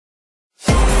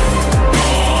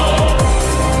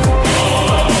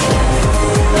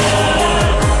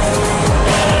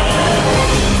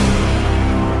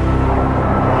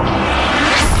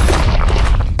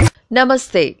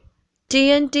నమస్తే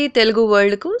TNT Telugu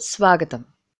world కు స్వాగతం.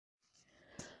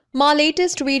 మా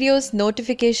లేటెస్ట్ వీడియోస్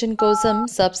నోటిఫికేషన్ కోసం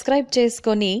సబ్స్క్రైబ్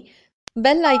చేసుకొని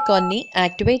బెల్ ఐకాన్ ని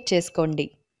యాక్టివేట్ చేసుకోండి.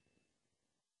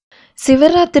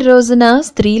 శివరాత్రి రోజున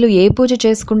స్త్రీలు ఏ పూజ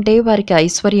చేసుకుంటే వారికి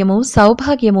ఐశ్వర్యము,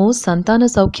 సౌభాగ్యము, సంతాన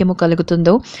సౌఖ్యము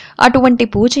కలుగుతుందో అటువంటి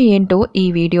పూజ ఏంటో ఈ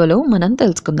వీడియోలో మనం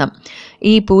తెలుసుకుందాం.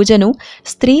 ఈ పూజను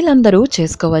స్త్రీలందరూ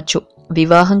చేసుకోవచ్చు.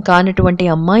 వివాహం కానటువంటి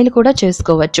అమ్మాయిలు కూడా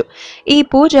చేసుకోవచ్చు. ఈ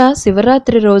పూజ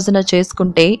శివరాత్రి రోజున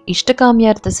చేసుకుంటే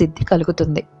ఇష్టకామ్యార్థ సిద్ధి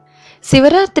కలుగుతుంది.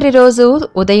 శివరాత్రి రోజు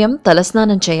ఉదయం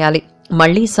తలస్నానం చేయాలి.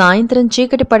 మళ్ళీ సాయంత్రం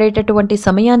చీకటి పడేటటువంటి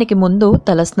సమయానికి ముందు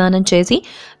తలస్నానం చేసి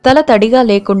తల తడిగా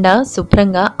లేకుండా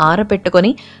శుభ్రంగా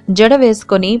ఆరపెట్టుకొని, జడ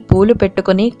వేసుకొని, పూలు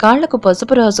పెట్టుకొని, కాళ్లకు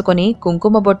పసుపు రాసుకొని,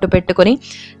 కుంకుమ బొట్టు పెట్టుకొని,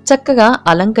 చక్కగా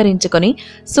అలంకరించుకొని,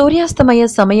 సూర్యాస్తమయ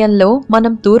సమయంలో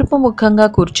మనం తూర్పు ముఖంగా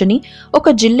కూర్చుని ఒక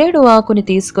జిల్లేడు ఆకుని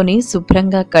తీసుకుని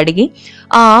శుభ్రంగా కడిగి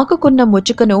ఆ ఆకుకున్న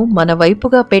ముచుకను మన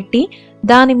వైపుగా పెట్టి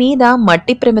దానిమీద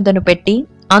మట్టి ప్రమిదను పెట్టి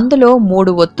అందులో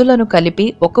 3 ఒత్తులను కలిపి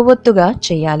ఒక ఒత్తుగా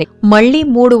చేయాలి. మళ్ళీ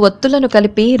 3 ఒత్తులను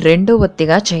కలిపి రెండో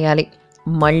ఒత్తిగా చేయాలి.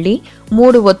 మళ్ళీ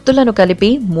 3 ఒత్తులను కలిపి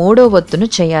మూడో ఒత్తును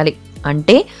చేయాలి.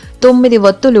 అంటే 9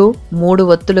 ఒత్తులు 3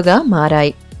 ఒత్తులుగా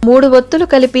మారాయి. 3 ఒత్తులు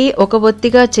కలిపి ఒక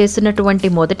ఒత్తిగా చేసినటువంటి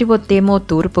మొదటి ఒత్తేమో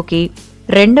తూర్పుకి,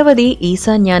 రెండవది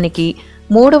ఈశాన్యానికి,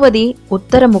 మూడవది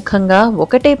ఉత్తర ముఖంగా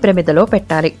ఒకటే ప్రమిదలో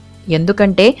పెట్టాలి.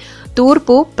 ఎందుకంటే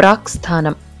తూర్పు ప్రాక్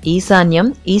స్థానం, ఈశాన్యం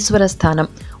ఈశ్వర స్థానం,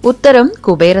 ఉత్తరం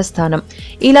కుబేర స్థానం.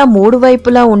 ఇలా 3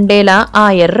 వైపులా ఉండేలా ఆ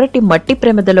ఎర్రటి మట్టి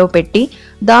ప్రమిదలో పెట్టి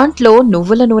దాంట్లో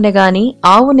నువ్వుల నూనె గాని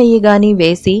ఆవు నెయ్యి గాని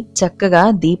వేసి చక్కగా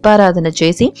దీపారాధన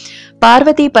చేసి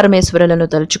పార్వతీ పరమేశ్వరులను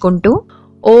తలుచుకుంటూ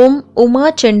ఓం ఉమా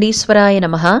చండీశ్వరాయ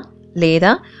నమః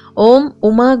లేదా ఓం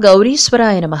ఉమా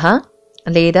గౌరీశ్వరాయ నమః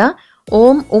లేదా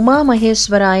ఓం ఉమా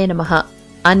మహేశ్వరాయ నమః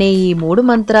అనే ఈ 3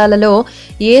 మంత్రాలలో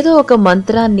ఏదో ఒక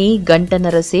మంత్రాన్ని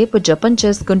గంటన్నర సేపు జపం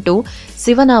చేసుకుంటూ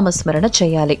శివనామస్మరణ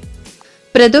చేయాలి.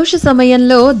 ప్రదోష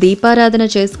సమయంలో దీపారాధన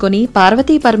చేసుకుని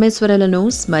పార్వతీ పరమేశ్వరులను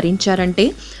స్మరించారంటే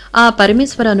ఆ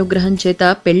పరమేశ్వర అనుగ్రహం చేత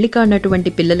పెళ్లి కానటువంటి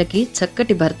పిల్లలకి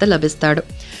చక్కటి భర్త లభిస్తాడు.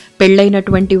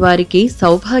 పెళ్లైనటువంటి వారికి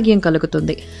సౌభాగ్యం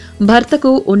కలుగుతుంది.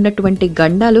 భర్తకు ఉన్నటువంటి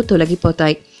గండాలు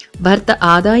తొలగిపోతాయి. భర్త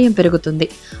ఆదాయం పెరుగుతుంది.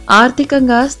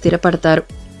 ఆర్థికంగా స్థిరపడతారు.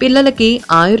 పిల్లలకి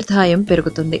ఆయుర్దాయం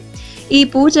పెరుగుతుంది. ఈ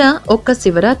పూజ ఒక్క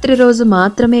శివరాత్రి రోజు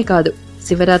మాత్రమే కాదు,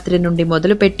 శివరాత్రి నుండి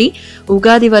మొదలుపెట్టి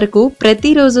ఉగాది వరకు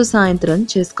ప్రతిరోజు సాయంత్రం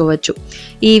చేసుకోవచ్చు.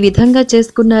 ఈ విధంగా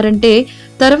చేసుకున్నారంటే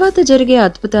తర్వాత జరిగే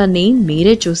అద్భుతాన్ని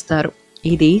మీరే చూస్తారు.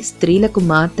 ఇది స్త్రీలకు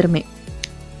మాత్రమే.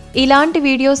 ఇలాంటి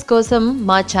వీడియోస్ కోసం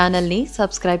మా ఛానల్ని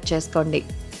సబ్స్క్రైబ్ చేసుకోండి.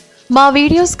 మా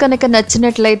వీడియోస్ కనుక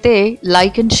నచ్చినట్లయితే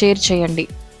లైక్ అండ్ షేర్ చేయండి.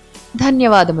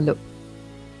 ధన్యవాదములు.